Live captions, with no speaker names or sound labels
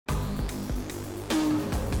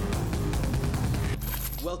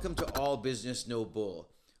Welcome to All Business No Bull.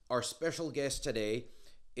 Our special guest today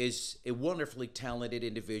is a wonderfully talented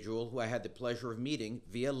individual who I had the pleasure of meeting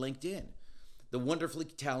via LinkedIn. The wonderfully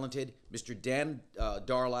talented Mr. Dan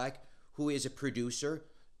Darlak, who is a producer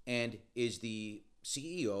and is the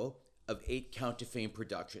CEO of 8 Count to Fame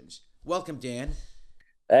Productions. Welcome, Dan.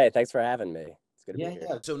 Hey, thanks for having me. It's good to be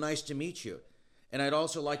here. So nice to meet you. And I'd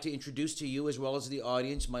also like to introduce to you, as well as the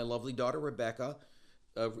audience, my lovely daughter, Rebecca.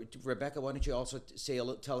 Rebecca, why don't you also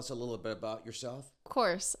tell us a little bit about yourself? Of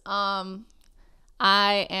course. I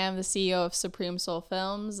am the CEO of Supreme Soul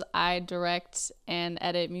Films. I direct and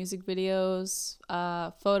edit music videos,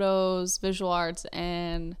 photos, visual arts,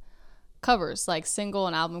 and covers, like single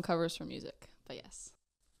and album covers for music. But yes.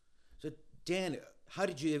 So, Dan, how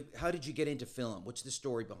did you get into film? What's the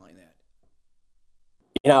story behind that?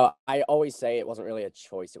 I always say it wasn't really a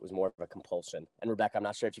choice. It was more of a compulsion. And Rebecca, I'm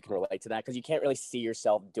not sure if you can relate to that because you can't really see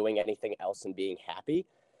yourself doing anything else and being happy.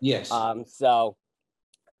 Yes. So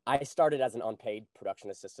I started as an unpaid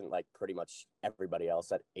production assistant, like pretty much everybody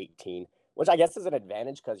else at 18, which I guess is an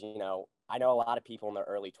advantage because, I know a lot of people in their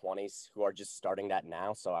early 20s who are just starting that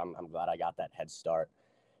now. So I'm glad I got that head start.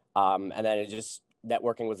 And then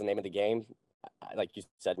networking was the name of the game. Like you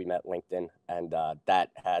said, we met LinkedIn, and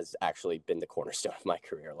that has actually been the cornerstone of my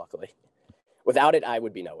career, luckily. Without it, I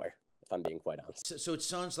would be nowhere, if I'm being quite honest. So it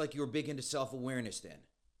sounds like you're big into self-awareness then.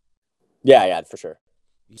 Yeah, for sure.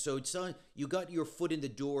 So you got your foot in the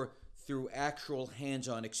door through actual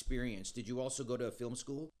hands-on experience. Did you also go to a film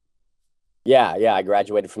school? Yeah, I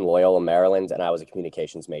graduated from Loyola, Maryland, and I was a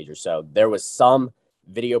communications major. So there was some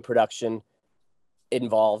video production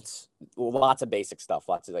involved, lots of basic stuff,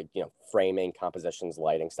 lots of framing, compositions,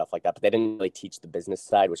 lighting, stuff like that. But they didn't really teach the business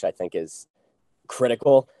side, which I think is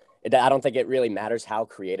critical. I don't think it really matters how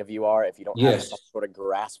creative you are. If you don't have some sort of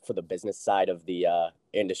grasp for the business side of the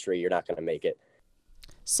industry, you're not going to make it.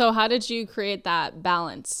 So how did you create that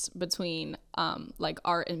balance between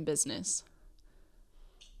art and business?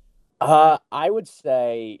 I would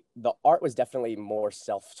say the art was definitely more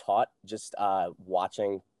self-taught. Just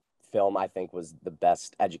watching film, I think, was the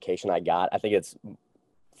best education I got. I think it's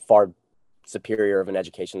far superior of an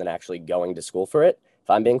education than actually going to school for it, if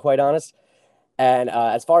I'm being quite honest. And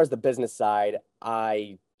as far as the business side,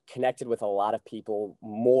 I connected with a lot of people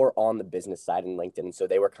more on the business side in LinkedIn. So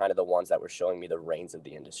they were kind of the ones that were showing me the reins of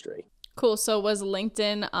the industry. Cool. So was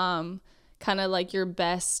LinkedIn kind of like your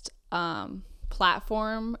best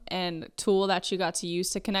platform and tool that you got to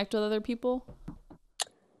use to connect with other people?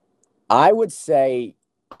 I would say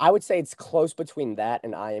it's close between that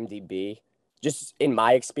and IMDb. Just in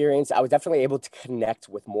my experience, I was definitely able to connect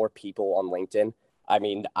with more people on LinkedIn. I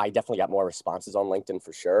mean, I definitely got more responses on LinkedIn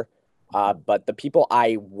for sure. But the people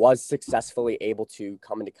I was successfully able to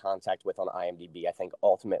come into contact with on IMDb, I think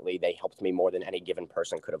ultimately they helped me more than any given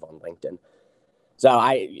person could have on LinkedIn. So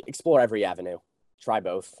I explore every avenue. Try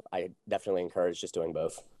both. I definitely encourage just doing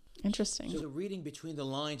both. Interesting. So reading between the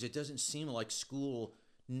lines, it doesn't seem like school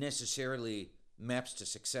necessarily maps to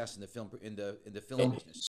success in the film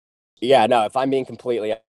business. Yeah, no, if I'm being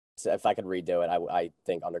completely honest, if I could redo it, I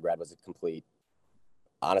think undergrad was a complete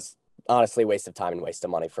honestly waste of time and waste of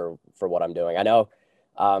money for what I'm doing. I know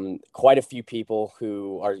quite a few people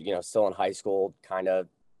who are still in high school kind of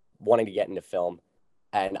wanting to get into film,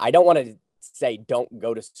 and I don't want to say don't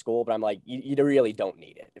go to school, but I'm like, you really don't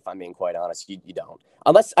need it. If I'm being quite honest, you don't,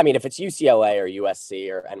 unless, I mean, if it's UCLA or USC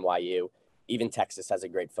or NYU, even Texas has a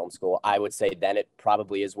great film school, I would say then it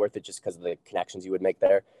probably is worth it just because of the connections you would make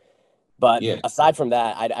there. But aside from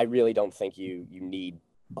that, I really don't think you need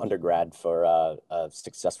undergrad for a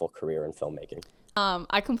successful career in filmmaking.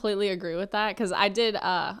 I completely agree with that because I did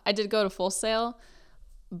go to Full Sail,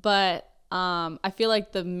 but I feel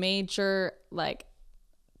like the major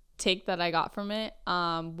take that I got from it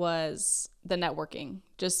was the networking,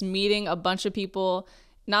 just meeting a bunch of people,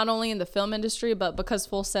 not only in the film industry, but because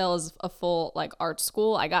Full Sail is a full art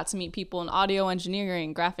school, I got to meet people in audio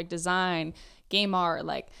engineering, graphic design, game art.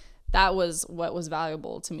 That was what was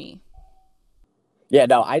valuable to me. Yeah,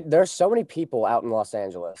 no, there's so many people out in Los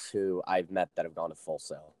Angeles who I've met that have gone to Full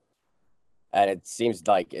Sail, and it seems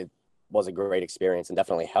like it was a great experience and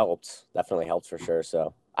definitely helped for sure.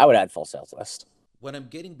 So I would add Full Sail's list. What I'm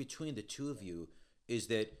getting between the two of you is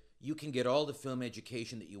that you can get all the film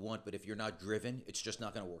education that you want, but if you're not driven, it's just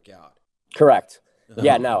not going to work out. Correct.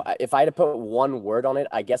 Yeah, no, if I had to put one word on it,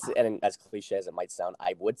 I guess, and as cliche as it might sound,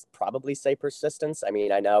 I would probably say persistence. I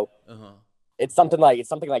mean, I know it's something like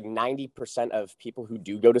 90% of people who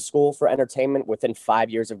do go to school for entertainment, within 5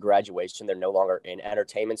 years of graduation, they're no longer in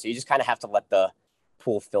entertainment. So you just kind of have to let the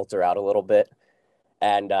pool filter out a little bit.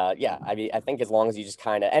 And yeah, I mean, I think as long as you just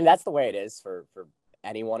kind of, and that's the way it is for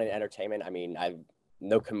anyone in entertainment. I mean, I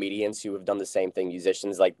know comedians who have done the same thing,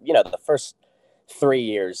 musicians, like, you know, the first 3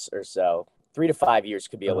 years or so, 3 to 5 years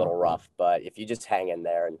could be a little rough, but if you just hang in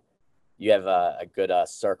there and you have a good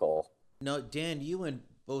circle. Now, Dan, you and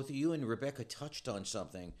both you and Rebecca touched on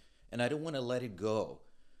something, and I don't want to let it go.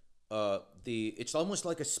 The It's almost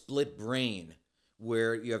like a split brain,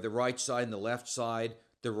 where you have the right side and the left side.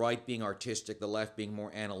 The right being artistic, the left being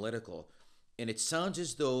more analytical. And it sounds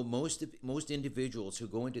as though most individuals who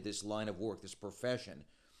go into this line of work, this profession,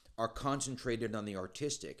 are concentrated on the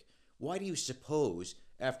artistic. Why do you suppose,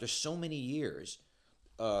 after so many years,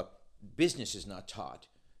 business is not taught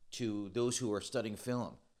to those who are studying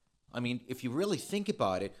film? I mean, if you really think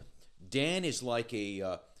about it, Dan is like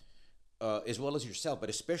as well as yourself,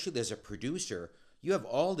 but especially as a producer, you have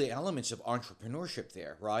all the elements of entrepreneurship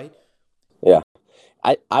there, right? Yeah.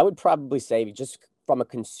 I would probably say, just from a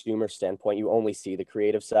consumer standpoint, you only see the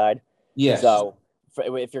creative side. Yes. So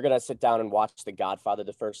if you're going to sit down and watch The Godfather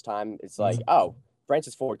the first time, it's like, oh,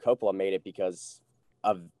 Francis Ford Coppola made it because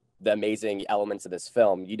of the amazing elements of this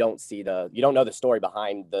film. You don't know the story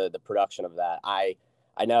behind the production of that. I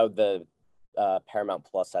know the Paramount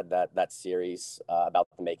Plus had that series about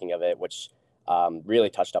the making of it, which really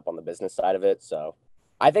touched up on the business side of it. So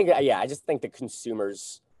I think, I just think the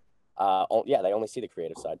consumers, they only see the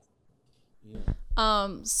creative side.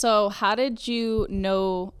 So how did you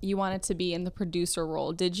know you wanted to be in the producer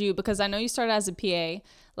role? Because I know you started as a PA,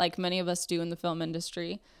 like many of us do in the film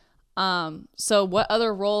industry. So what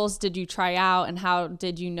other roles did you try out, and how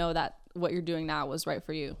did you know that what you're doing now was right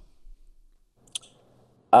for you?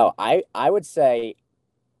 Oh, I would say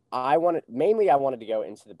I wanted to go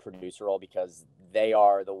into the producer role because they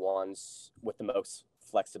are the ones with the most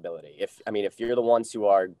flexibility. If you're the ones who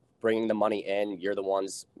are bringing the money in, you're the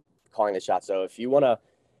ones calling the shots. So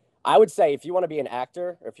I would say if you want to be an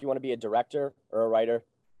actor, or if you want to be a director or a writer,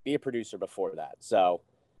 be a producer before that. So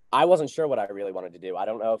I wasn't sure what I really wanted to do. I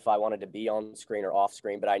don't know if I wanted to be on screen or off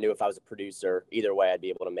screen, but I knew if I was a producer, either way, I'd be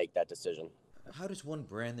able to make that decision. How does one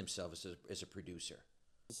brand themselves as a producer?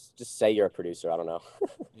 Just say you're a producer. I don't know.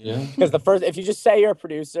 Yeah. Because if you just say you're a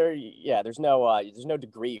producer, there's no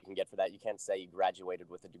degree you can get for that. You can't say you graduated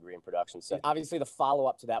with a degree in production. So obviously the follow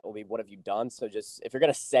up to that will be, what have you done? So just, if you're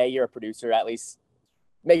going to say you're a producer, at least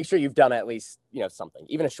make sure you've done at least, something,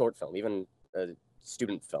 even a short film, even a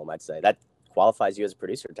student film, I'd say that qualifies you as a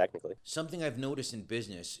producer technically. Something I've noticed in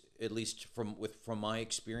business, at least from my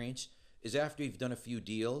experience, is after you've done a few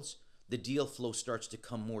deals, the deal flow starts to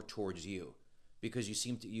come more towards you, because you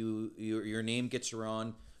seem to your name gets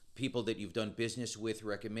around. People that you've done business with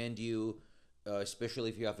recommend you, especially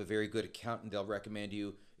if you have a very good accountant, they'll recommend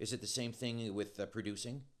you. Is it the same thing with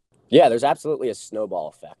producing? Yeah, there's absolutely a snowball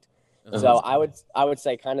effect. So I would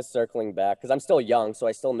say, kind of circling back, because I'm still young, so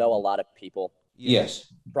I still know a lot of people.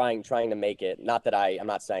 Yes. Trying to make it. Not that I'm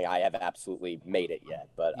not saying I have absolutely made it yet,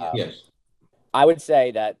 but Yes. I would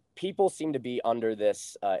say that people seem to be under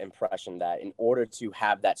this impression that in order to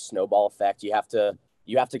have that snowball effect, you have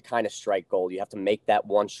to kind of strike gold. You have to make that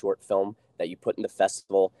one short film that you put in the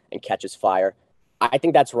festival and catches fire. I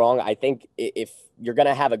think that's wrong. I think if you're going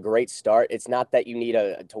to have a great start, it's not that you need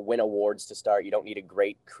to win awards to start. You don't need a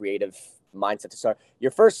great creative mindset to start.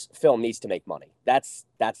 Your first film needs to make money. That's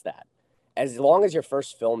that. As long as your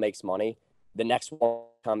first film makes money, the next one will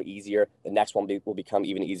become easier. The next one will become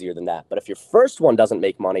even easier than that. But if your first one doesn't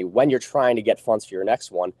make money when you're trying to get funds for your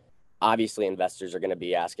next one, obviously investors are going to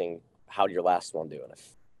be asking, how did your last one do? And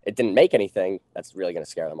if it didn't make anything, that's really going to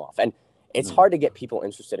scare them off. And it's hard to get people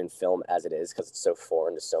interested in film as it is, because it's so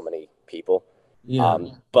foreign to so many people. Yeah.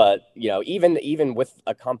 But even with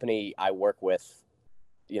a company I work with,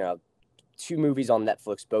 2 movies on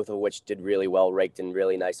Netflix, both of which did really well, raked in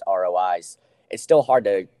really nice ROIs. It's still hard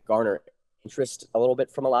to garner interest a little bit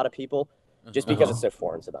from a lot of people, just because it's so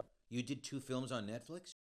foreign to them. You did 2 films on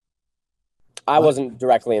Netflix? I wasn't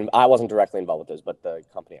directly involved with those, but the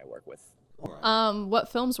company I work with. What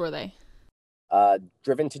films were they?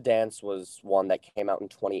 Driven to Dance was one that came out in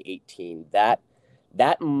 2018.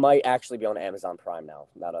 That might actually be on Amazon Prime now.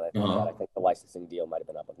 Now that I think about it, I think the licensing deal might have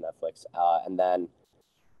been up with Netflix. And then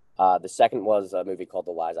the second was a movie called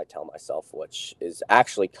The Lies I Tell Myself, which is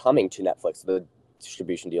actually coming to Netflix. The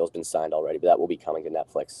distribution deal has been signed already, but that will be coming to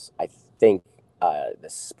Netflix, I think,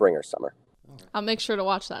 this spring or summer. I'll make sure to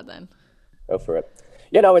watch that then. Go for it.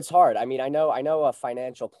 It's hard. I know a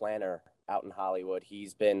financial planner out in Hollywood.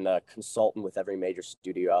 He's been a consultant with every major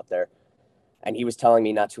studio out there. And he was telling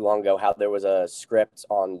me not too long ago how there was a script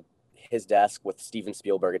on his desk with Steven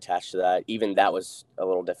Spielberg attached to that. Even that was a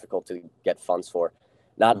little difficult to get funds for.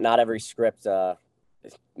 Not every script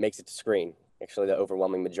makes it to screen. Actually, the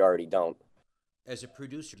overwhelming majority don't. As a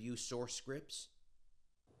producer, do you source scripts?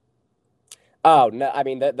 Oh, no, I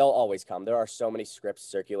mean, they'll always come. There are so many scripts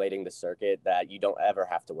circulating the circuit that you don't ever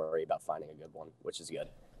have to worry about finding a good one, which is good.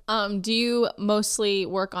 Do you mostly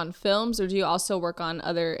work on films, or do you also work on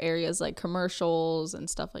other areas like commercials and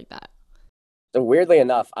stuff like that? So weirdly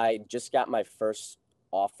enough, I just got my first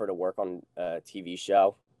offer to work on a TV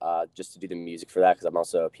show, just to do the music for that because I'm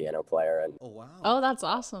also a piano player, and Oh, wow. Oh, that's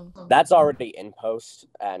awesome. that's already in post.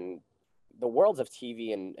 And the worlds of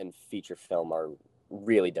TV and feature film are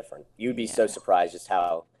really different. You'd be so Yeah. surprised just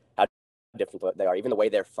how different they are. Even the way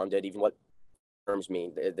they're funded, even what terms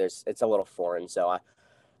mean. It's a little foreign. So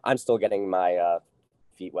I'm still getting my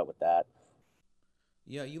feet wet with that.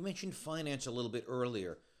 Yeah, you mentioned finance a little bit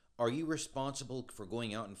earlier. Are you responsible for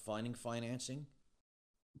going out and finding financing?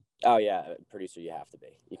 Oh yeah, producer, you have to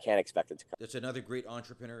be. You can't expect it to come. That's another great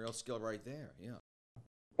entrepreneurial skill right there. Yeah.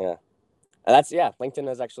 Yeah, and that's yeah. LinkedIn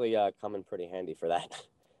has actually come in pretty handy for that.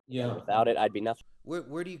 Yeah. Without it, I'd be nothing.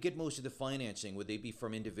 Where do you get most of the financing? Would they be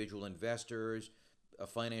from individual investors,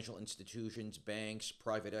 financial institutions, banks,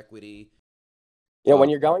 private equity? You know, when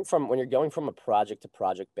you're going from a project to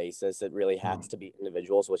project basis, it really has to be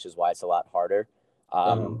individuals, which is why it's a lot harder.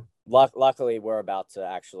 Luckily, we're about to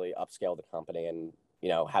actually upscale the company and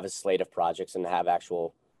have a slate of projects and have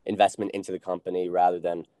actual investment into the company rather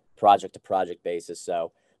than project to project basis.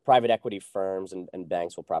 So private equity firms and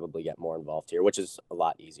banks will probably get more involved here, which is a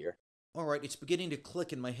lot easier. All right, it's beginning to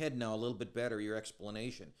click in my head now a little bit better, your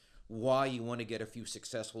explanation. Why you want to get a few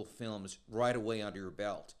successful films right away under your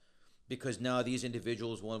belt. Because now these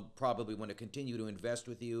individuals will probably want to continue to invest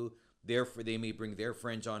with you. Therefore, they may bring their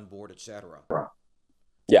friends on board, etc.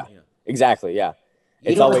 Yeah, Yeah. exactly. Yeah, You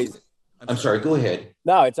it's don't. always I'm sorry. Go ahead.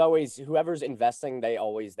 no, it's always whoever's investing. They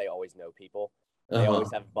always know people. They Uh-huh.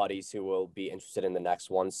 always have buddies who will be interested in the next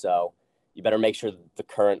one. So you better make sure the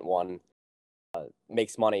current one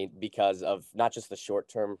makes money because of not just the short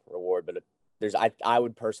term reward, but I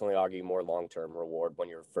would personally argue more long term reward when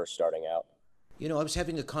you're first starting out. You know, I was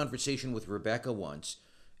having a conversation with Rebecca once,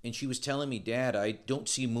 and she was telling me, Dad, I don't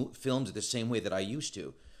see films the same way that I used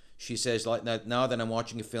to. She says, like now that I'm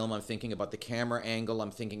watching a film, I'm thinking about the camera angle,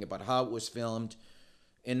 I'm thinking about how it was filmed,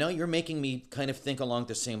 and now you're making me kind of think along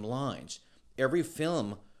the same lines. Every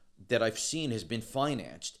film that I've seen has been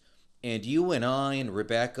financed, and you and I and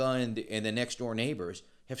Rebecca and the next door neighbors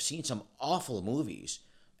have seen some awful movies,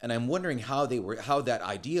 and I'm wondering how that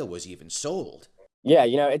idea was even sold. Yeah,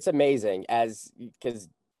 it's amazing as because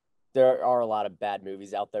there are a lot of bad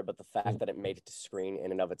movies out there, but the fact that it made it to screen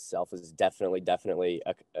in and of itself is definitely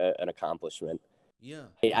an accomplishment. Yeah.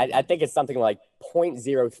 I think it's something like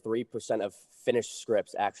 0.03% of finished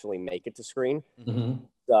scripts actually make it to screen. Mm-hmm.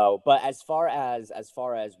 So, but as far as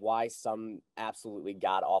why some absolutely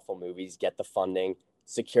god awful movies get the funding,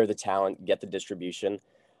 secure the talent, get the distribution,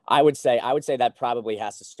 I would say that probably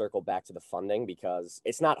has to circle back to the funding because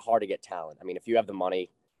it's not hard to get talent. I mean, if you have the money,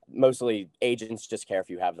 mostly agents just care if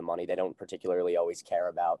you have the money. They don't particularly always care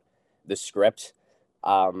about the script.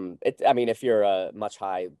 I mean, if you're a much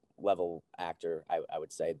high level actor, I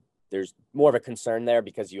would say there's more of a concern there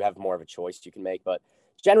because you have more of a choice you can make. But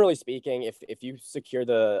generally speaking, if you secure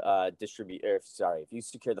the if you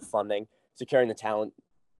secure the funding, securing the talent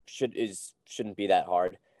shouldn't be that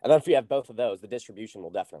hard. And then if you have both of those, the distribution will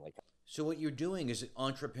definitely come. So what you're doing is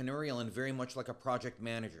entrepreneurial and very much like a project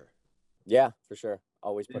manager. Yeah, for sure.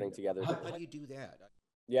 Always putting together. How do you do that?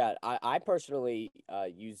 Yeah, I personally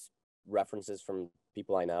use references from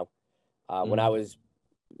people I know. When I was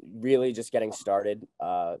really just getting started,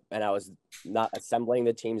 and I was not assembling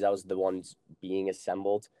the teams, I was the ones being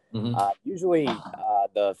assembled. Mm-hmm. Usually,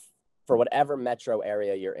 for whatever metro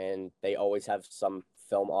area you're in, they always have some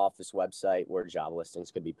film office website where job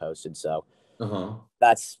listings could be posted. So Uh-huh.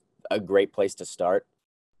 that's a great place to start.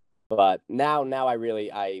 But now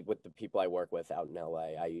I with the people I work with out in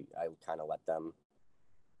LA, I kind of let them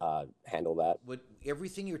handle that. What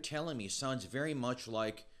everything you're telling me sounds very much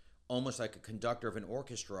like almost like a conductor of an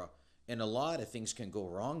orchestra, and a lot of things can go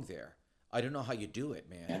wrong there. I don't know how you do it,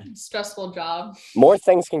 man. Stressful job. More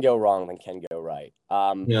things can go wrong than can go right.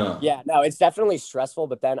 Yeah. Yeah, no, it's definitely stressful,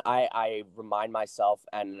 but then I remind myself,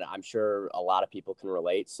 and I'm sure a lot of people can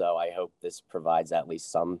relate, so I hope this provides at least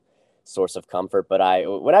some source of comfort. But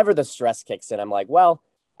whenever the stress kicks in, I'm like, well,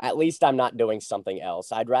 at least I'm not doing something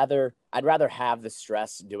else. I'd rather have the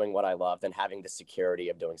stress doing what I love than having the security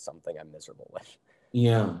of doing something I'm miserable with.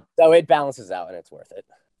 Yeah. So it balances out and it's worth it.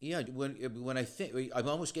 Yeah, when I think I'm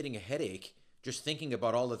almost getting a headache just thinking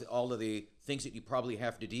about all of the things that you probably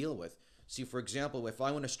have to deal with. See, for example, if I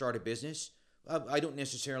want to start a business, I don't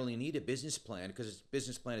necessarily need a business plan because a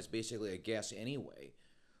business plan is basically a guess anyway.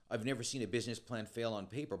 I've never seen a business plan fail on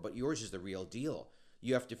paper, but yours is the real deal.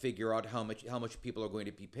 You have to figure out how much people are going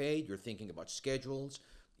to be paid. You're thinking about schedules.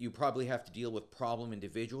 You probably have to deal with problem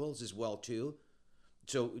individuals as well too.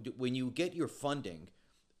 So when you get your funding,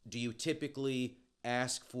 do you typically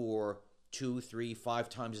ask for two, three, five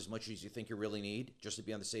times as much as you think you really need, just to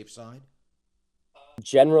be on the safe side?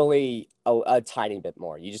 Generally, a tiny bit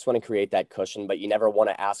more. You just want to create that cushion, but you never want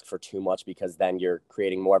to ask for too much because then you're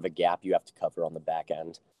creating more of a gap you have to cover on the back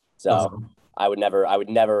end. So I would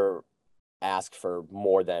never ask for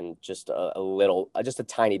more than just a little, just a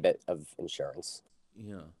tiny bit of insurance.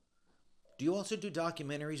 Yeah. Do you also do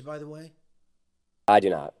documentaries, by the way? I do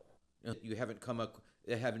not. You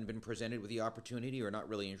haven't been presented with the opportunity, or not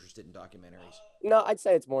really interested in documentaries? No, I'd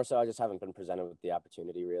say it's more so I just haven't been presented with the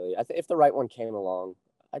opportunity, really. If the right one came along,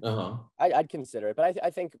 Uh-huh. I'd consider it. But I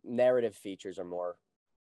think narrative features are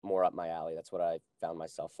more up my alley. That's what I found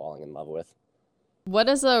myself falling in love with. What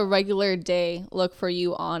does a regular day look for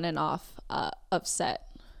you on and off of set?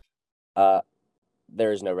 Uh,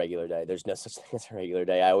 there is no regular day. There's no such thing as a regular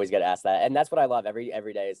day. I always get asked that, and that's what I love.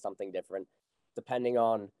 Every day is something different, depending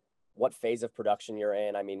on what phase of production you're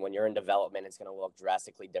in. I mean, when you're in development, it's going to look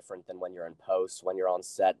drastically different than when you're in post. When you're on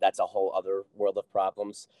set, that's a whole other world of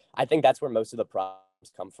problems. I think that's where most of the problems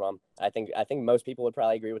come from. I think most people would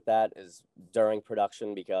probably agree with that, is during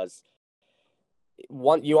production, because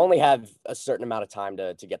you only have a certain amount of time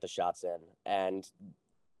to get the shots in, and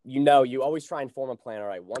you always try and form a plan. All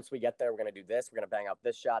right, once we get there, we're going to do this. We're going to bang out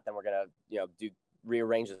this shot. Then we're going to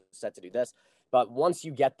rearrange the set to do this. But once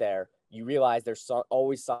you get there, you realize there's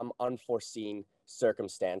always some unforeseen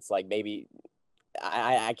circumstance. Like maybe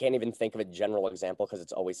I can't even think of a general example because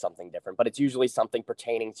it's always something different. But it's usually something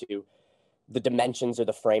pertaining to the dimensions or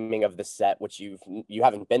the framing of the set, which you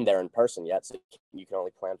haven't been there in person yet, so you can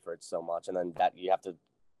only plan for it so much, and then that you have to.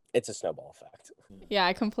 It's a snowball effect. Yeah,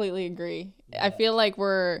 I completely agree. I feel like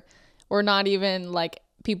we're not even like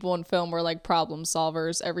people in film. We're like problem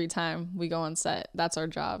solvers every time we go on set. That's our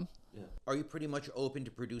job. Yeah. Are you pretty much open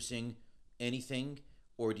to producing anything,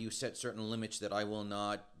 or do you set certain limits that I will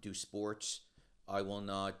not do sports, I will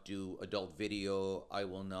not do adult video, I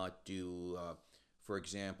will not do, for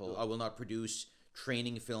example, I will not produce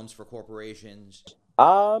training films for corporations?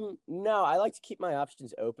 No, I like to keep my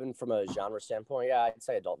options open from a genre standpoint. Yeah, I'd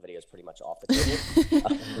say adult video is pretty much off the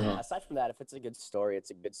table. Aside from that, if it's a good story, it's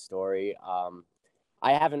a good story.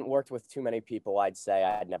 I haven't worked with too many people. I'd say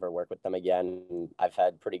I'd never work with them again. I've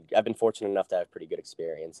been fortunate enough to have pretty good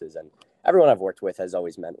experiences, and everyone I've worked with has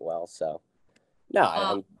always meant well. So, no,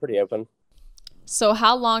 I'm pretty open. So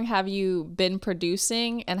how long have you been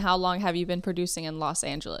producing, and how long have you been producing in Los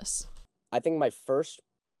Angeles? I think my first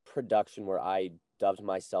production where I dubbed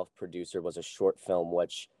myself producer was a short film,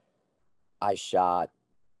 which I shot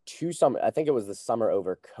I think it was the summer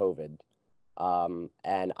over COVID.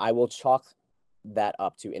 And I will chalk that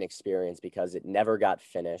up to inexperience because it never got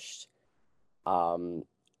finished.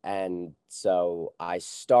 And so I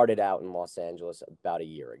started out in Los Angeles about a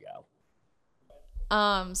year ago.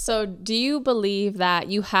 So do you believe that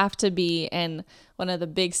you have to be in one of the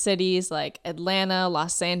big cities like Atlanta,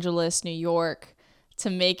 Los Angeles, New York to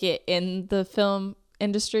make it in the film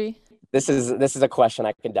industry? This is a question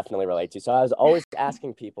I can definitely relate to. So I was always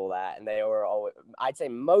asking people that, and they were always, I'd say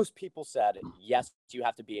most people said, yes, you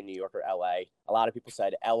have to be in New York or LA. A lot of people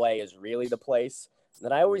said LA is really the place. And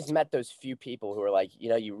then I always met those few people who were like,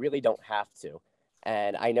 you really don't have to.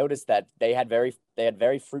 And I noticed that they had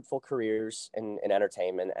very fruitful careers in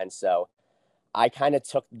entertainment. And so I kind of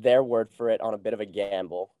took their word for it on a bit of a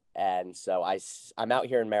gamble. And so I'm out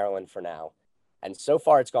here in Maryland for now. And so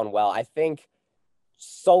far it's gone well. I think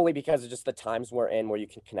solely because of just the times we're in where you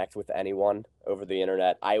can connect with anyone over the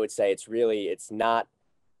internet. I would say it's not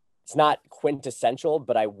quintessential,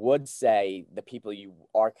 but I would say the people you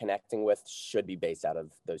are connecting with should be based out of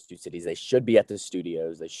those two cities. They should be at the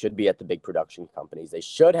studios. They should be at the big production companies. They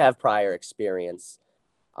should have prior experience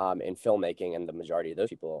in filmmaking, and the majority of those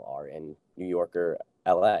people are in New York or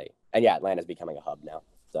LA. And yeah, Atlanta's becoming a hub now.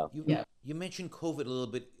 So You mentioned COVID a little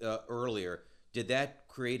bit earlier. Did that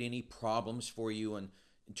create any problems for you in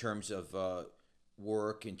terms of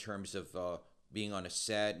work, in terms of being on a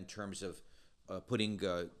set, in terms of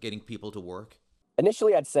getting people to work?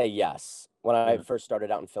 Initially, I'd say yes. When I first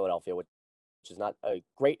started out in Philadelphia, which is not a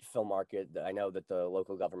great film market, I know that the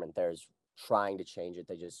local government there is trying to change it.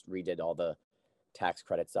 They just redid all the tax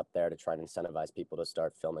credits up there to try and incentivize people to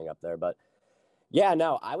start filming up there. But yeah,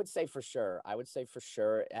 no, I would say for sure.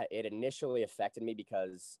 It initially affected me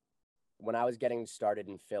because when I was getting started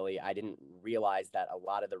in Philly, I didn't realize that a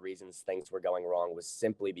lot of the reasons things were going wrong was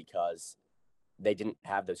simply because they didn't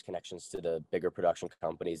have those connections to the bigger production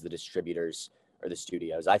companies, the distributors, or the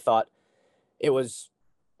studios. I thought it was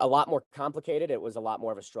a lot more complicated. It was a lot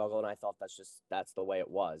more of a struggle, and I thought that's the way it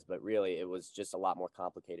was. But really, it was just a lot more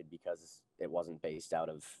complicated because it wasn't based out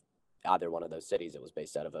of either one of those cities. It was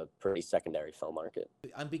based out of a pretty secondary film market.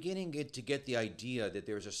 I'm beginning to get the idea that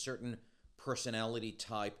there's a certain personality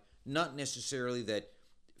type, not necessarily that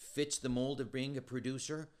fits the mold of being a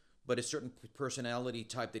producer, but a certain personality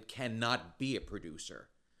type that cannot be a producer.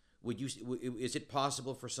 Is it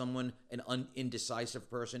possible for someone, an indecisive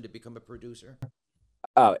person, to become a producer?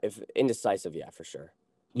 Oh, if indecisive, yeah, for sure.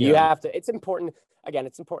 You Yeah. have to, it's important, again,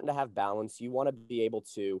 it's important to have balance. You want to be able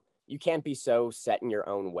to, you can't be so set in your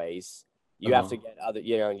own ways. You have to get other,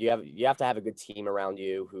 you have to have a good team around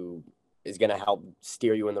you who is going to help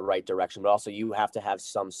steer you in the right direction, but also you have to have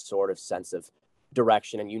some sort of sense of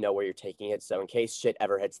direction and you know where you're taking it. So in case shit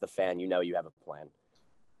ever hits the fan, you know you have a plan.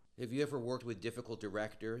 Have you ever worked with difficult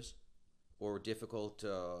directors or difficult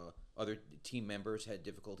other team members, had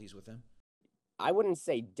difficulties with them? I wouldn't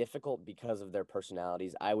say difficult because of their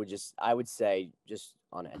personalities. I would say just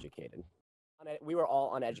uneducated. We were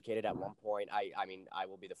all uneducated at one point. I mean, I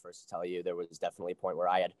will be the first to tell you there was definitely a point where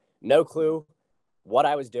I had no clue what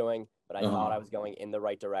I was doing, but I thought I was going in the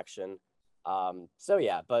right direction. So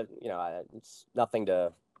yeah, but it's nothing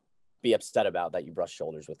to be upset about that you brush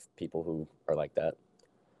shoulders with people who are like that.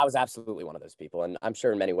 I was absolutely one of those people, and I'm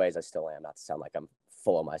sure in many ways I still am, not to sound like I'm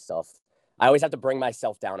full of myself. I always have to bring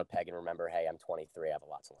myself down a peg and remember, hey, I'm 23. I have a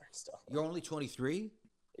lot to learn still. You're only 23?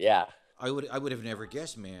 Yeah. I would have never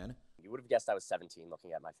guessed, man. You would have guessed I was 17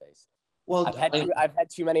 looking at my face. Well, I've had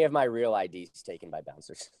too many of my real IDs taken by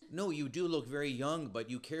bouncers. No, you do look very young, but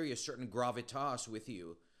you carry a certain gravitas with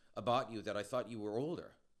you about you that I thought you were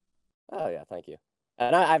older. Oh, yeah, thank you.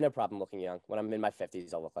 And I have no problem looking young. When I'm in my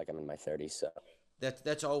 50s, I'll look like I'm in my 30s. So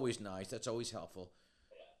That's always nice. That's always helpful.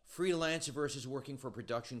 Freelance versus working for a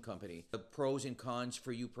production company. The pros and cons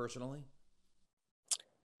for you personally?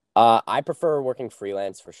 I prefer working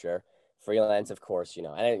freelance for sure. Freelance, of course,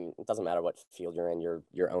 and it doesn't matter what field you're in. You're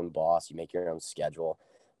your own boss. You make your own schedule.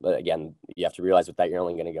 But again, you have to realize with that, you're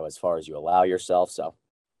only going to go as far as you allow yourself. So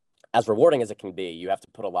as rewarding as it can be, you have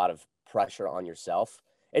to put a lot of pressure on yourself.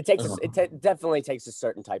 It takes definitely takes a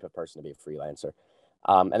certain type of person to be a freelancer.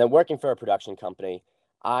 And then working for a production company,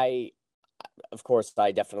 of course,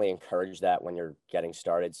 I definitely encourage that when you're getting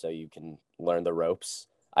started so you can learn the ropes.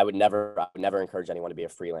 I would never encourage anyone to be a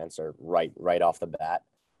freelancer right off the bat.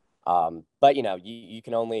 But you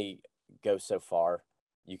can only go so far.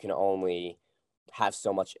 You can only have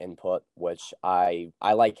so much input, which I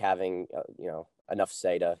like having, enough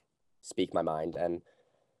say to speak my mind. And,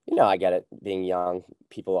 I get it. Being young,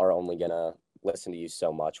 people are only going to listen to you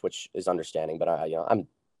so much, which is understanding. But I'm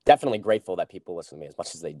definitely grateful that people listen to me as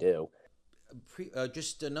much as they do.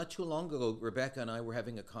 Just not too long ago, Rebecca and I were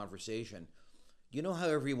having a conversation. You know how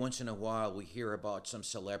every once in a while we hear about some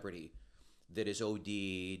celebrity that is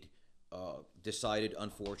OD'd, decided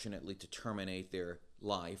unfortunately to terminate their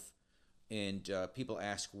life, and people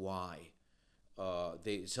ask why.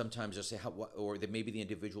 They sometimes just say or that maybe the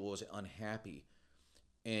individual was unhappy.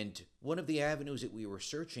 And one of the avenues that we were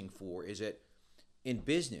searching for is that in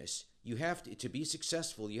business, you have to be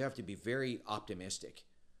successful, you have to be very optimistic,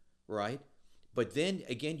 right? But then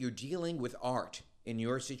again, you're dealing with art in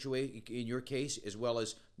your situation, in your case, as well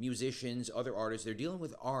as musicians, other artists. They're dealing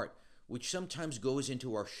with art, which sometimes goes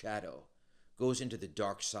into our shadow, goes into the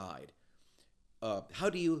dark side.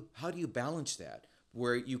 How do you balance that?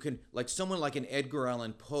 Where you can, like someone like an Edgar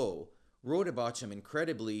Allan Poe, wrote about some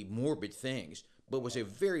incredibly morbid things, but was a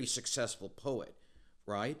very successful poet,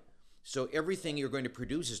 right? So everything you're going to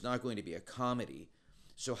produce is not going to be a comedy.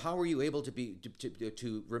 So how are you able to be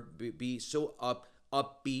so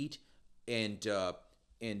upbeat and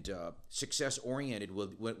success oriented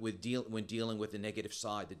when dealing with the negative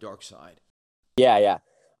side, the dark side? Yeah.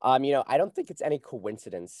 I don't think it's any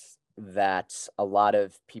coincidence that a lot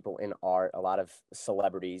of people in art, a lot of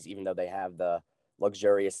celebrities, even though they have the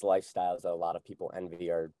luxurious lifestyles that a lot of people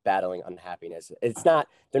envy, are battling unhappiness. They're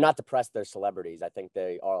not depressed, they're celebrities. I think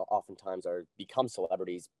they are oftentimes become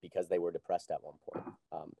celebrities because they were depressed at one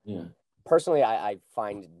point. Personally, I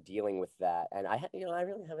find dealing with that, and I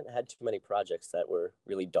really haven't had too many projects that were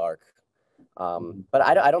really dark. But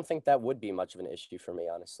I don't think that would be much of an issue for me,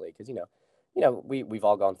 honestly, because we've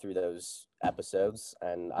all gone through those episodes,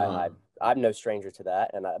 and I'm no stranger to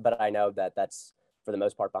that. But I know that that's for the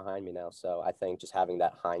most part behind me now. So I think just having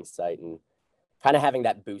that hindsight and kind of having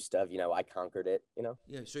that boost of I conquered it.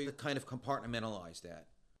 Yeah. So you kind of compartmentalize that.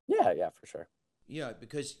 Yeah, for sure. Yeah,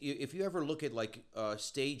 because if you ever look at like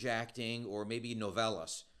stage acting or maybe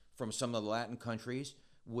novellas, from some of the Latin countries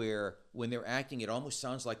where when they're acting, it almost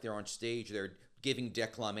sounds like they're on stage. They're giving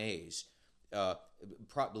declames,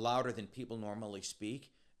 louder than people normally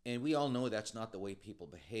speak. And we all know that's not the way people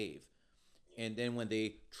behave. And then when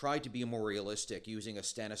they try to be more realistic using a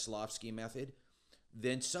Stanislavski method,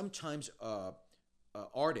 then sometimes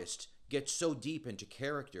artists get so deep into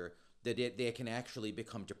character that they can actually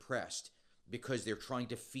become depressed because they're trying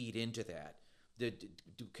to feed into that.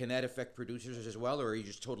 Can that affect producers as well, or are you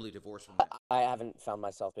just totally divorced from that? I haven't found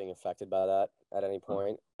myself being affected by that at any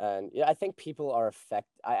point. And yeah, I think people are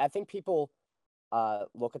I think people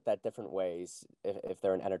look at that different ways if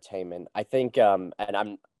they're in entertainment. I think, and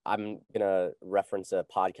I'm gonna reference a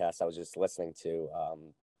podcast I was just listening to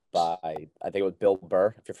by I think it was Bill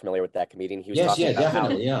Burr. If you're familiar with that comedian, he was talking about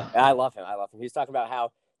definitely, how, I love him. He was talking about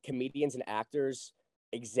how comedians and actors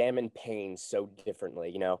examine pain so differently.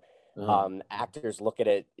 You know, actors look at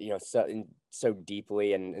it, you know, so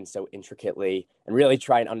deeply and so intricately, and really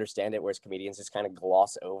try and understand it, whereas comedians just kind of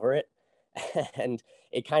gloss over it. And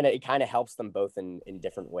it kind of helps them both in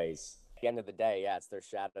different ways. At the end of the day, yeah, it's their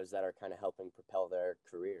shadows that are kind of helping propel their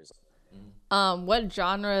careers. What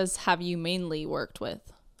genres have you mainly worked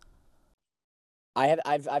with?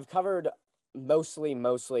 I've covered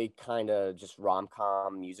mostly kind of just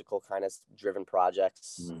rom-com musical kind of driven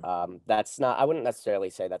projects. That's not, I wouldn't necessarily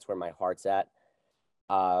say that's where my heart's at.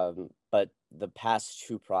 But the past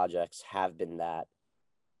 2 projects have been that.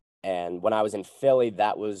 And when I was in Philly,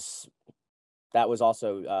 that was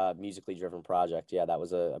also a musically driven project. Yeah, that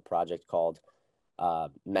was a project called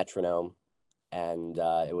Metronome. And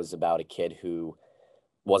it was about a kid who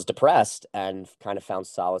was depressed and kind of found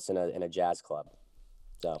solace in a jazz club.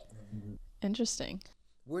 So Interesting.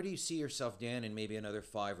 Where do you see yourself, Dan, in maybe another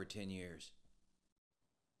 5 or 10 years?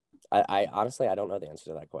 I honestly, I don't know the answer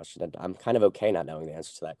to that question. I'm kind of okay not knowing the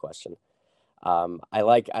answer to that question. I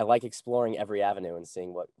like exploring every avenue and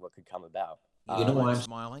seeing what could come about. You know why I'm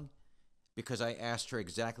smiling? Because I asked her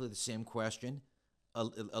exactly the same question a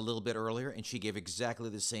little bit earlier, and she gave exactly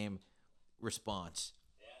the same response.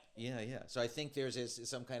 Yeah. So I think there's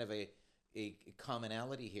some kind of a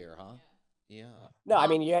commonality here, huh? Yeah. No, I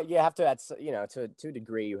mean, you have to, to a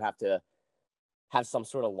degree, you have to have some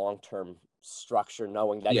sort of long-term structure,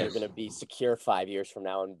 knowing that you're going to be secure 5 years from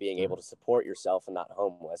now and being able to support yourself and not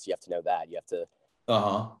homeless. You have to know that. You have to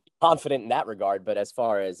be confident in that regard. But as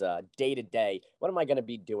far as day to day, what am I going to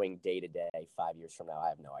be doing day to day 5 years from now? I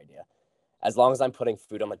have no idea. As long as I'm putting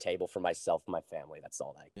food on the table for myself and my family, that's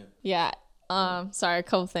all that. Yeah. Sorry, a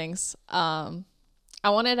couple things. I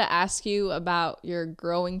wanted to ask you about your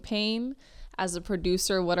growing pain as a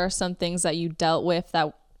producer. What are some things that you dealt with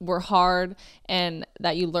that were hard and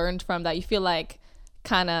that you learned from, that you feel like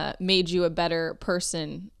kind of made you a better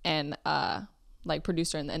person and like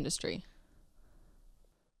producer in the industry?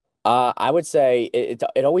 I would say it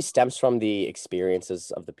always stems from the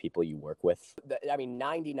experiences of the people you work with. I mean,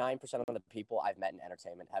 99% of the people I've met in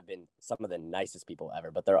entertainment have been some of the nicest people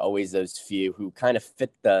ever, but there are always those few who kind of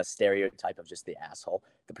fit the stereotype of just the asshole,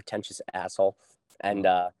 the pretentious asshole. And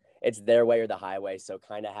it's their way or the highway. So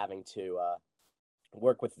kind of having to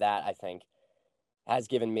work with that, I think, has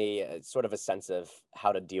given me sort of a sense of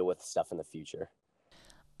how to deal with stuff in the future.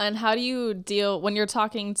 And how do you deal when you're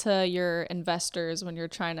talking to your investors, when you're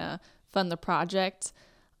trying to fund the project?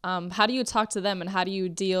 How do you talk to them, and how do you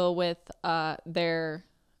deal with their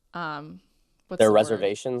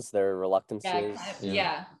reservations, their reluctances,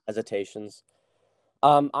 hesitations?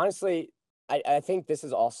 Honestly, I think this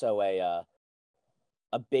is also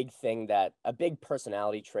a big thing, that a big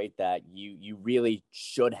personality trait that you really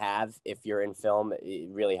should have if you're in film. It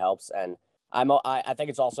really helps. And I think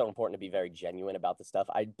it's also important to be very genuine about the stuff.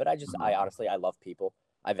 I honestly, I love people.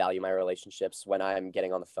 I value my relationships. When I'm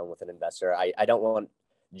getting on the phone with an investor, I don't want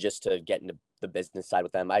just to get into the business side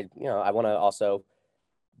with them. I want to also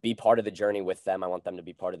be part of the journey with them. I want them to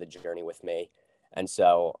be part of the journey with me. And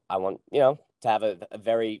so I want, to have a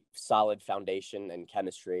very solid foundation and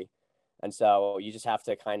chemistry. And so you just have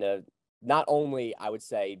to kind of not only, I would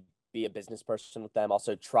say, be a business person with them,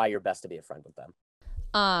 also try your best to be a friend with them.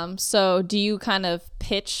 So do you kind of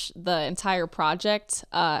pitch the entire project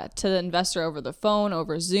to the investor over the phone,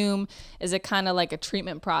 over Zoom? Is it kind of like a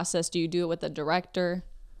treatment process? Do you do it with the director?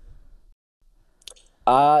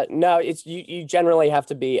 No, it's you generally have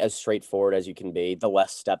to be as straightforward as you can be. The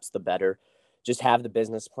less steps, the better. Just have the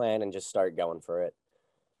business plan and just start going for it.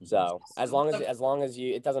 So as long as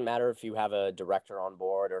you, it doesn't matter if you have a director on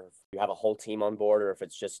board or if you have a whole team on board or if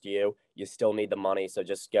it's just you still need the money. So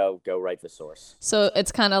just go right for the source. So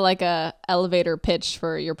it's kind of like a elevator pitch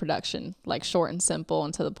for your production, like short and simple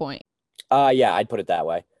and to the point. Yeah, I'd put it that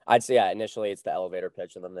way. I'd say, yeah, initially it's the elevator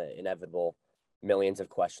pitch, and then the inevitable millions of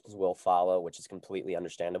questions will follow, which is completely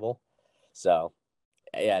understandable. So,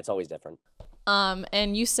 yeah, it's always different.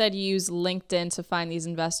 And you said you use LinkedIn to find these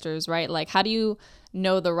investors, right? Like, how do you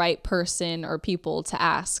know the right person or people to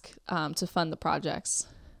ask to fund the projects?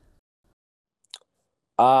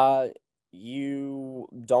 You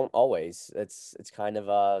don't always. It's kind of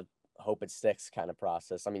a hope it sticks kind of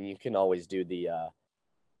process. I mean, you can always do the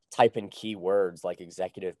type in keywords like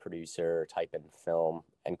executive producer, type in film,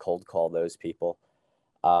 and cold call those people.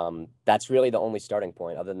 That's really the only starting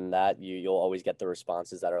point. Other than that, you'll always get the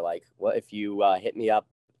responses that are like, well, if you hit me up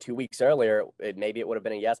 2 weeks earlier, maybe it would have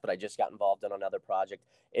been a yes, but I just got involved in another project.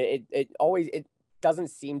 It doesn't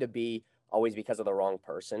seem to be always because of the wrong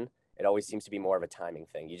person. It always seems to be more of a timing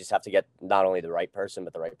thing. You just have to get not only the right person,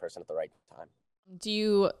 but the right person at the right time. Do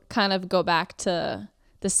you kind of go back to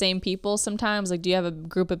the same people sometimes? Like, do you have a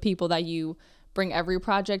group of people that you bring every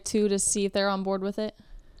project to see if they're on board with it?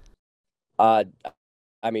 I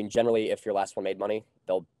mean, generally, if your last one made money,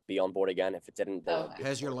 they'll be on board again. If it didn't,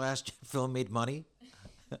 Has your last film made money?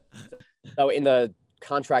 So in the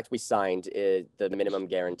contract we signed, the minimum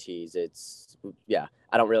guarantees, yeah.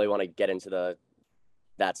 I don't really want to get into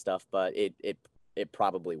that stuff, but it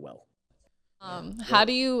probably will. How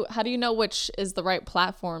do you know which is the right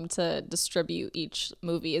platform to distribute each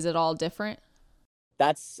movie? Is it all different?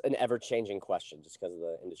 That's an ever-changing question, just because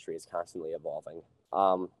the industry is constantly evolving.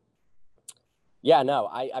 Yeah, no,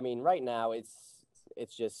 I mean, right now it's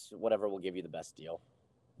just whatever will give you the best deal,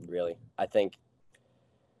 really. I think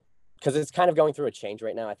because it's kind of going through a change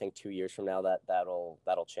right now. I think 2 years from now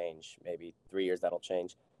that'll change. Maybe 3 years that'll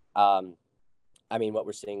change. I mean, what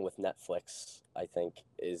we're seeing with Netflix, I think,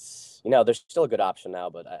 is there's still a good option now,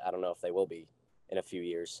 but I don't know if they will be in a few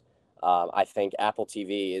years. I think Apple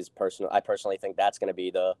TV is personal. I personally think that's going to be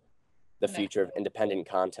the future of independent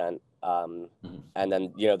content. And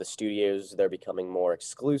then the studios, they're becoming more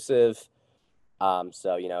exclusive.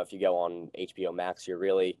 So if you go on HBO Max,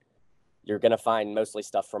 you're going to find mostly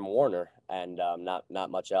stuff from Warner and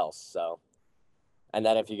not much else. So, and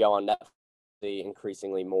then if you go on Netflix,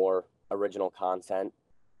 increasingly more original content,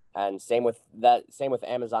 and same with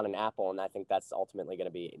Amazon and Apple. And I think that's ultimately going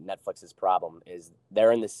to be Netflix's problem, is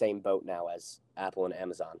they're in the same boat now as Apple and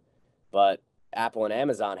Amazon, but Apple and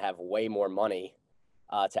Amazon have way more money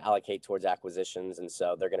to allocate towards acquisitions, and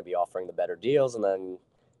so they're going to be offering the better deals, and then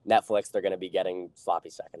Netflix, they're going to be getting sloppy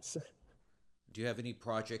seconds. Do you have any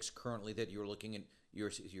projects currently that you're looking at?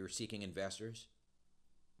 You're seeking investors?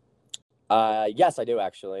 Yes, I do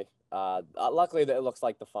actually. Luckily, it looks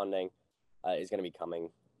like the funding is going to be coming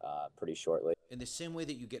pretty shortly. In the same way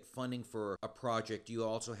that you get funding for a project, you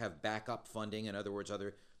also have backup funding. In other words,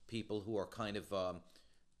 other people who are kind of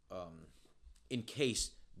in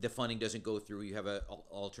case the funding doesn't go through, you have an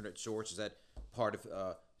alternate source. Is that part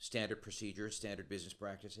of standard procedures, standard business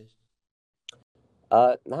practices?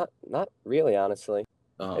 Not really, honestly.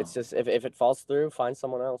 It's just if it falls through, find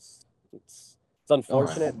someone else. It's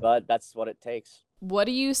unfortunate, but that's what it takes. What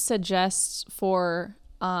do you suggest for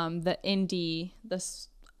the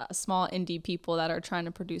small indie people that are trying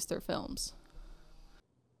to produce their films?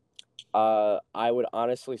 I would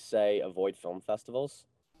honestly say avoid film festivals.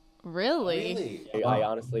 Really? I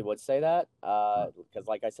honestly would say that because,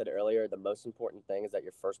 like I said earlier, the most important thing is that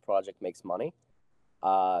your first project makes money.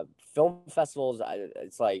 Film festivals,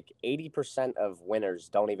 it's like 80% of winners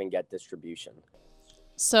don't even get distribution.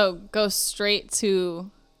 So go straight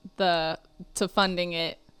to funding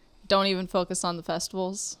it. Don't even focus on the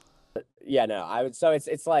festivals. Yeah, no, I would. So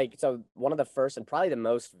it's like, so one of the first and probably the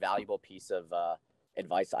most valuable piece of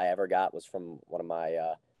advice I ever got was from one of my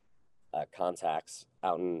contacts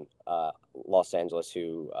out in Los Angeles,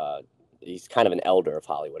 who he's kind of an elder of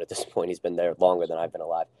Hollywood at this point. He's been there longer than I've been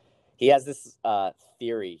alive. He has this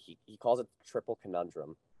theory. He calls it triple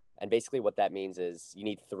conundrum. And basically what that means is you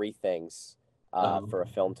need three things for a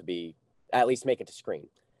film to be, at least make it to screen.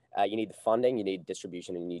 You need the funding, you need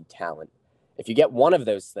distribution, and you need talent. If you get one of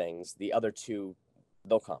those things, the other two,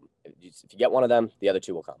 they'll come. If you get one of them, the other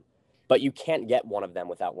two will come. But you can't get one of them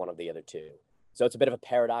without one of the other two. So it's a bit of a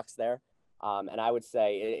paradox there. And I would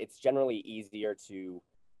say it's generally easier to,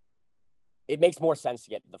 it makes more sense to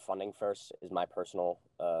get the funding first, is my personal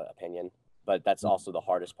opinion. But that's also the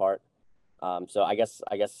hardest part. So I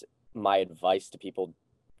guess my advice to people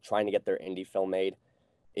trying to get their indie film made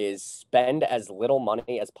is spend as little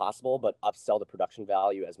money as possible, but upsell the production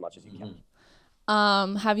value as much as you can.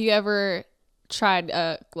 Have you ever tried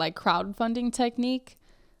a crowdfunding technique?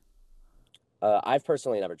 I've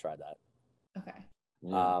personally never tried that. Okay.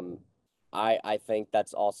 I think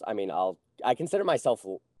that's also, I mean, I consider myself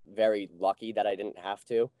very lucky that I didn't have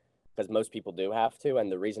to, because most people do have to.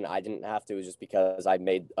 And the reason I didn't have to is just because I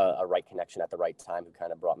made a right connection at the right time who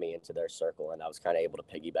kind of brought me into their circle, and I was kind of able to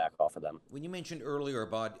piggyback off of them. When you mentioned earlier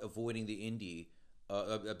about avoiding the indie,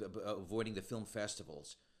 avoiding the film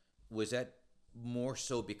festivals, was that more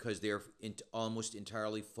so because they're almost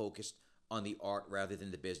entirely focused on the art rather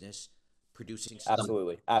than the business, producing stuff?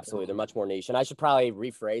 Absolutely. They're much more niche. And I should probably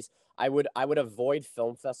rephrase. I would avoid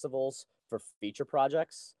film festivals for feature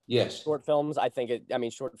projects. Yes. Short films,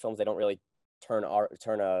 short films, they don't really turn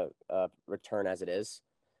a return as it is.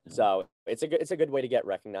 So it's a good way to get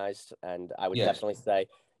recognized. And I would definitely say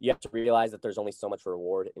you have to realize that there's only so much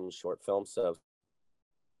reward in short films. So,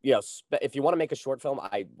 if you want to make a short film,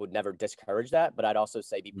 I would never discourage that, but I'd also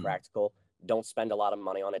say be practical. Don't spend a lot of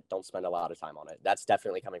money on it. Don't spend a lot of time on it. That's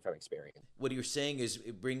definitely coming from experience. What you're saying is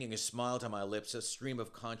bringing a smile to my lips, a stream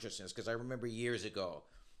of consciousness, because I remember years ago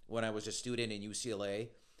when I was a student in UCLA,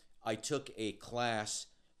 I took a class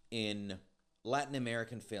in Latin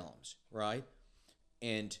American films, right?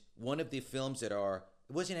 And one of the films it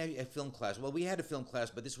wasn't a film class. Well, we had a film class,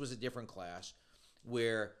 but this was a different class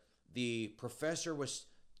where the professor was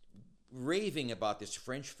raving about this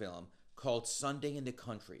French film called Sunday in the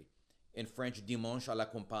Country, in French, Dimanche à la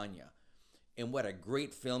Campagne, and what a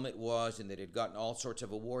great film it was, and that it had gotten all sorts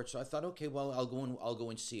of awards. So I thought, okay, well, I'll go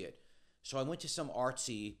and see it. So I went to some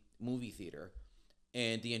artsy movie theater,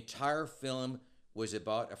 and the entire film was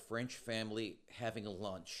about a French family having a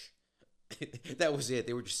lunch. That was it.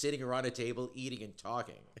 They were just sitting around a table, eating and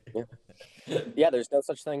talking. Yeah, there's no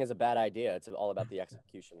such thing as a bad idea. It's all about the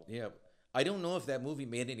execution. Yeah, I don't know if that movie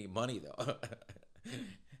made any money though.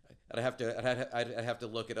 I'd have to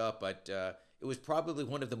look it up, but it was probably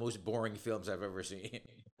one of the most boring films I've ever seen.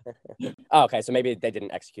 Oh, okay, so maybe they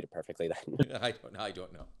didn't execute it perfectly then. I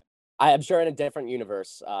don't know. I'm sure in a different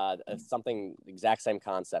universe, something exact same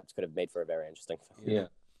concept could have made for a very interesting film. Yeah.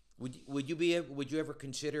 Would you ever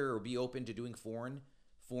consider or be open to doing foreign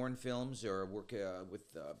films or work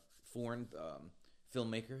with foreign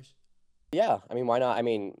filmmakers? Yeah, I mean, why not? I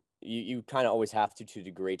mean, you kind of always have to a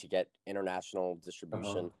degree to get international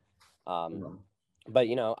distribution. But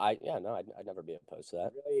I'd never be opposed to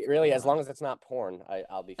that. Really, as long as it's not porn,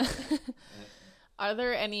 I'll be fine. Are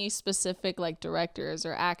there any specific like directors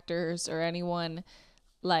or actors or anyone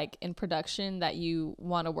like in production that you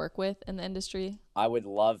want to work with in the industry? I would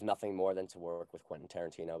love nothing more than to work with Quentin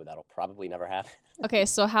Tarantino, but that'll probably never happen. Okay,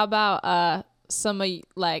 so how about some of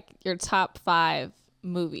like your top 5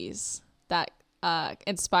 movies that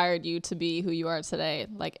inspired you to be who you are today,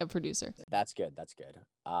 like a producer? That's good.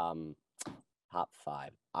 Top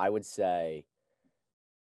 5. I would say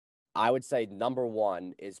number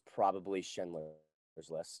 1 is probably Schindler's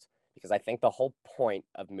List, because I think the whole point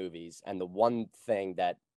of movies and the one thing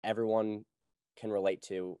that everyone can relate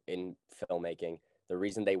to in filmmaking, the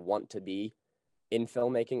reason they want to be in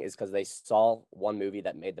filmmaking is because they saw one movie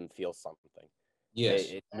that made them feel something. Yes.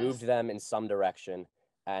 It moved them in some direction.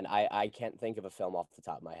 And I can't think of a film off the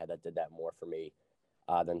top of my head that did that more for me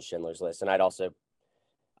than Schindler's List. And I'd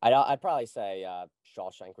probably say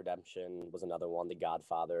Shawshank Redemption was another one, The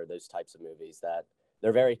Godfather, those types of movies that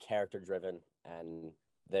they're very character driven, and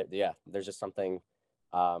there's just something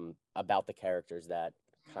about the characters that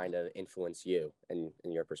kind of influence you and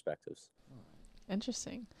your perspectives.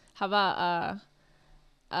 Interesting. How about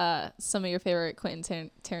some of your favorite Quentin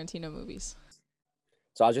Tarantino movies?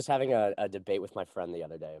 So I was just having a debate with my friend the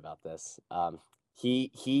other day about this.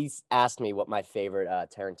 He's asked me what my favorite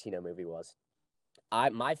Tarantino movie was.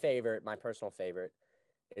 My personal favorite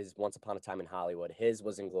is Once Upon a Time in Hollywood. His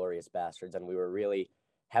was Inglourious Bastards, and we were really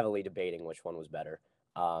heavily debating which one was better.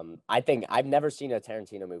 I think I've never seen a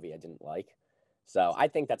Tarantino movie I didn't like, so I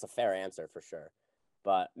think that's a fair answer for sure.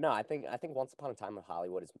 But no, I think Once Upon a Time in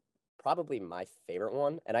Hollywood is probably my favorite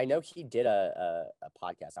one. And I know he did a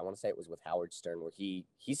podcast. I want to say it was with Howard Stern, where he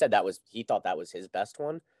said he thought that was his best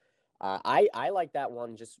one. I like that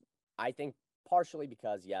one. I think partially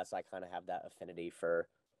because, yes, I kind of have that affinity for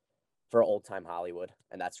old time Hollywood,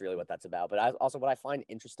 and that's really what that's about. But what I find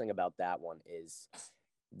interesting about that one is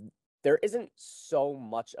there isn't so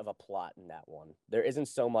much of a plot in that one. There isn't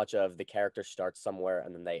so much of the character starts somewhere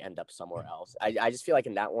and then they end up somewhere else. I just feel like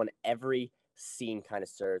in that one, every scene kind of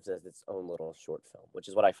serves as its own little short film, which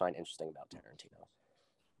is what I find interesting about Tarantino.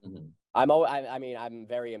 Mm-hmm. I'm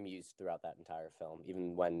very amused throughout that entire film,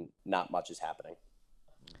 even when not much is happening.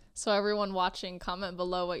 So everyone watching, comment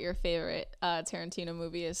below what your favorite Tarantino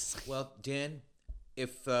movie is. Well, Dan,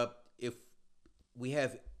 if we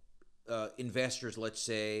have investors, let's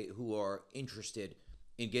say, who are interested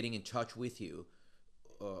in getting in touch with you,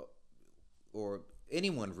 or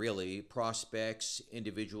anyone really, prospects,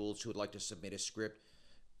 individuals who would like to submit a script,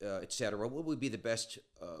 etc., what would be the best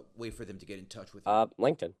way for them to get in touch with you?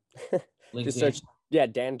 LinkedIn. LinkedIn. Just search, yeah,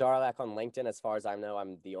 Dan Darlak on LinkedIn. As far as I know,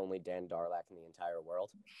 I'm the only Dan Darlak in the entire world,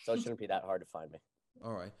 so it shouldn't be that hard to find me.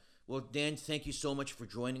 All right. Well, Dan, thank you so much for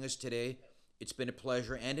joining us today. It's been a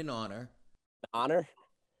pleasure and an honor. Honor?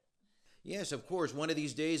 Yes, of course. One of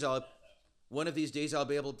these days, I'll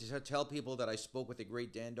be able to tell people that I spoke with the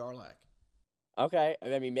great Dan Darlak. Okay,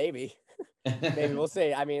 I mean, maybe we'll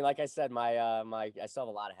see. I mean, like I said, I still have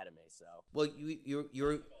a lot ahead of me. So, well,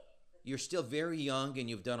 you're still very young and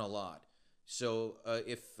you've done a lot. So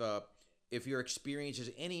if your experience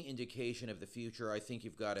is any indication of the future, I think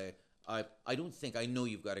you've got I know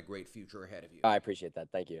you've got a great future ahead of you. I appreciate that.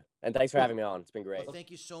 Thank you, and thanks for having me on. It's been great. Well,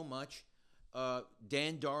 thank you so much,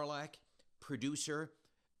 Dan Darlak, producer,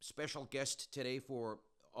 special guest today for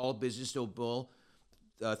All Business No Bull.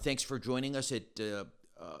 Thanks for joining us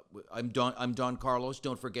I'm Don Carlos.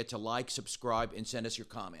 Don't forget to like, subscribe, and send us your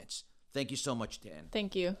comments. Thank you so much, Dan.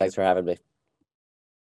 Thank you. Thanks for having me.